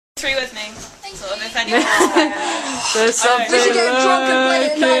3 with me. So if anyone There's something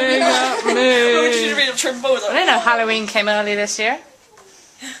lurking at me. we should have been a trombone. I don't know, Halloween came early this year.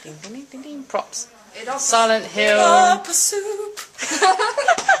 Ding, ding, ding, ding, ding. Props. Silent Hill. Soup.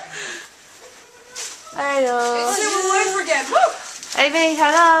 Hello. It's all over again. Amy,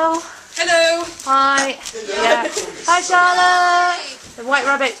 hello. Hello. Hi. Yeah. Hi, Charlotte. The white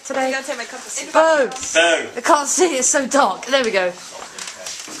rabbit today. I'm gonna take my cup of soup. Boo. I can't see, it's so dark. There we go.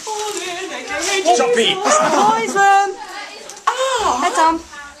 Choppy! Boys room. Oh. Hi, Tom.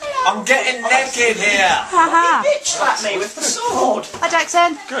 I'm getting naked here! Haha. Bitch slapped me with the sword. Hi,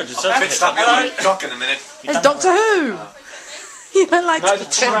 Jackson. Good, just a bit stuck. Hello! Doc in a minute. It's Doctor Who. You don't like No, the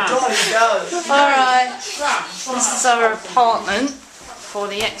tram. Alright. This is our apartment for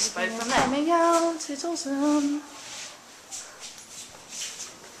the expo. From letting me out. It's awesome.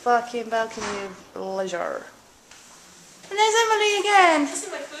 Fucking balcony of leisure. And there's Emily again. This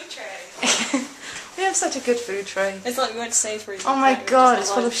is my food tray. We have such a good food tray. It's like we went to Sainsbury's. Oh my god,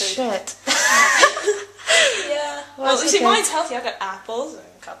 it's full of shit. Yeah. Well, Well, you see, mine's healthy. I've got apples and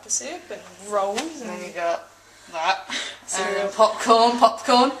a cup of soup and rolls And then and you got that. And cereal then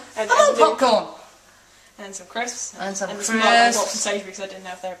popcorn. and I love popcorn. and some crisps And some this mug I bought from crisps. Sainsbury's because I didn't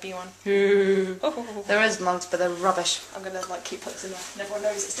know if there'd be one. There is mugs, but they're rubbish. I'm gonna like keep putting in there. And everyone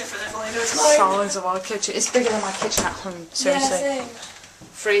knows it's different. Everyone knows mine. Size of our kitchen. It's bigger than my kitchen at home. Seriously. Yeah, same.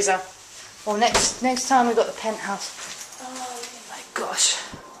 Freezer. Well, next time we got the penthouse. Oh, My gosh.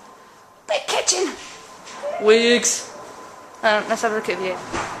 Big kitchen. Wigs. Let's have a look at you.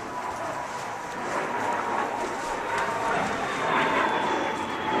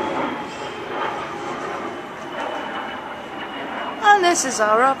 And this is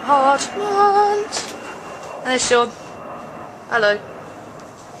our apartment. And there's Sean. Hello.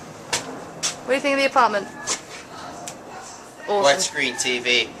 What do you think of the apartment? Awesome. Widescreen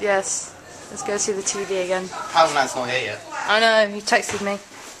TV. Yes. Let's go see the TV again. Poundland's not here yet. I know, he texted me.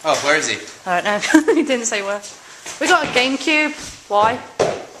 Oh, where is he? I don't know. He didn't say where. We got a GameCube. Why?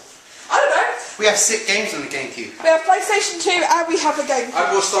 I don't know. We have 6 games on the GameCube. We have PlayStation 2 and we have a game. I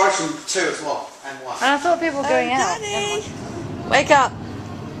bought Star Wars 2 as well, and 1. And I thought people were going out. Danny! Wake up!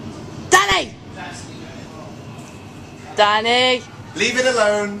 Danny! Danny! Leave it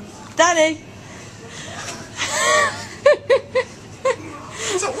alone. Danny!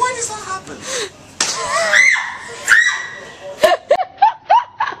 So why does that happen?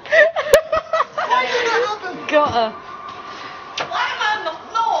 Why did that happen? Got her. Why am I on the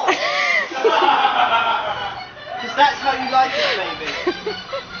floor? Because that's how you like it, baby.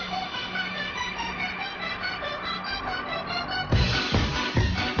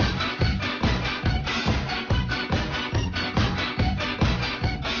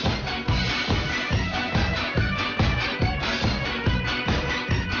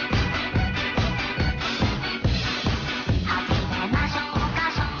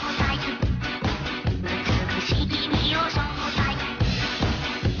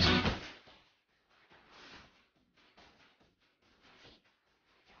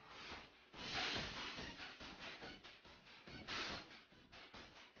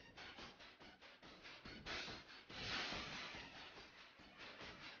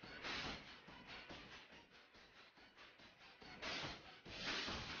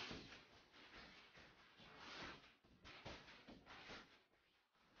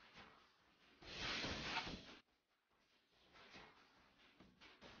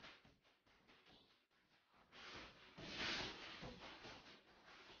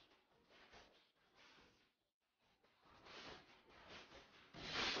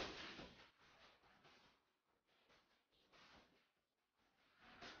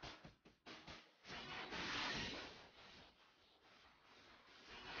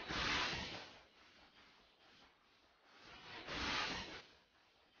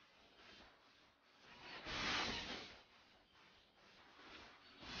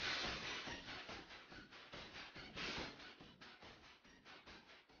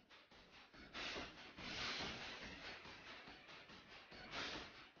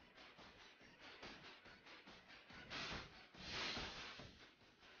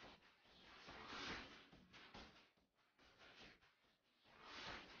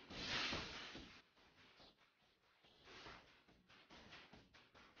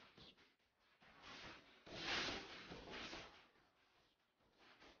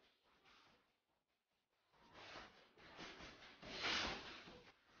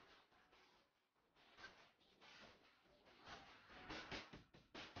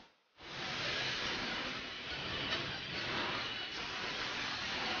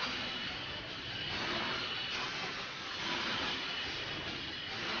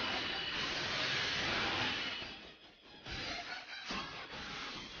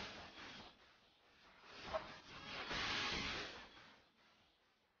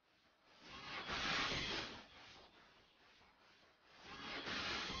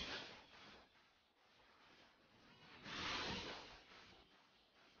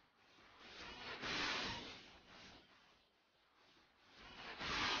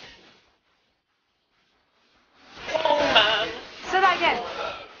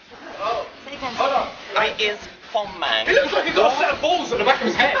 Right is from man. It looks like he's got a set of balls on the back of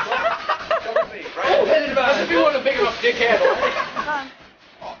his head. As if he wasn't a big enough dickhead. On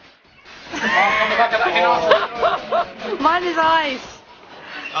the back of that canasta. Mind his eyes.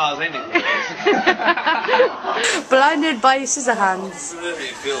 Oh, it's ending. Blinded by scissor hands.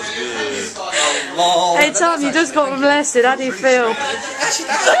 It feels good. Hey Tom, you just got molested. How do you feel?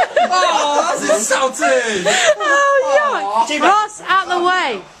 Oh, that's insulting! Oh, yuck! Ross, out the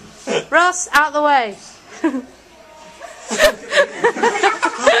way! Ross, out the way! I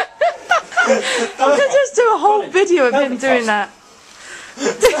could just do a whole video of him doing that.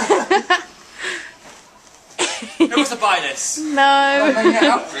 Who wants to buy this? No.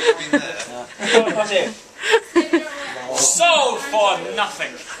 Sold for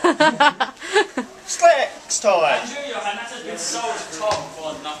nothing. Slicks time. Johan, that has been sold to Tom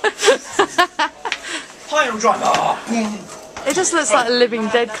for nothing. Pile driver. It just looks like a living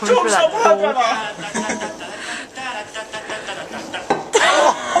dead coming through that door.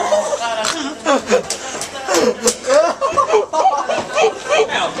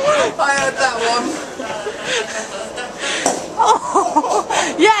 I heard that one. Oh,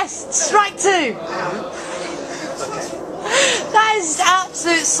 yes! Strike 2! That is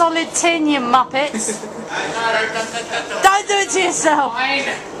absolute solid tin, you muppets. Don't do it to yourself.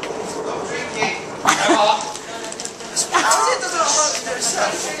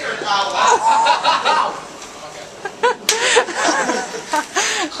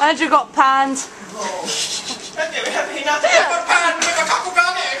 Andrew got panned.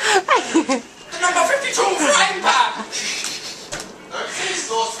 Number 52 frying pan.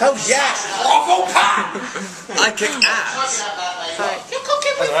 Oh yeah. Awful pan. I kick ass. You're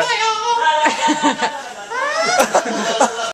cooking with fire.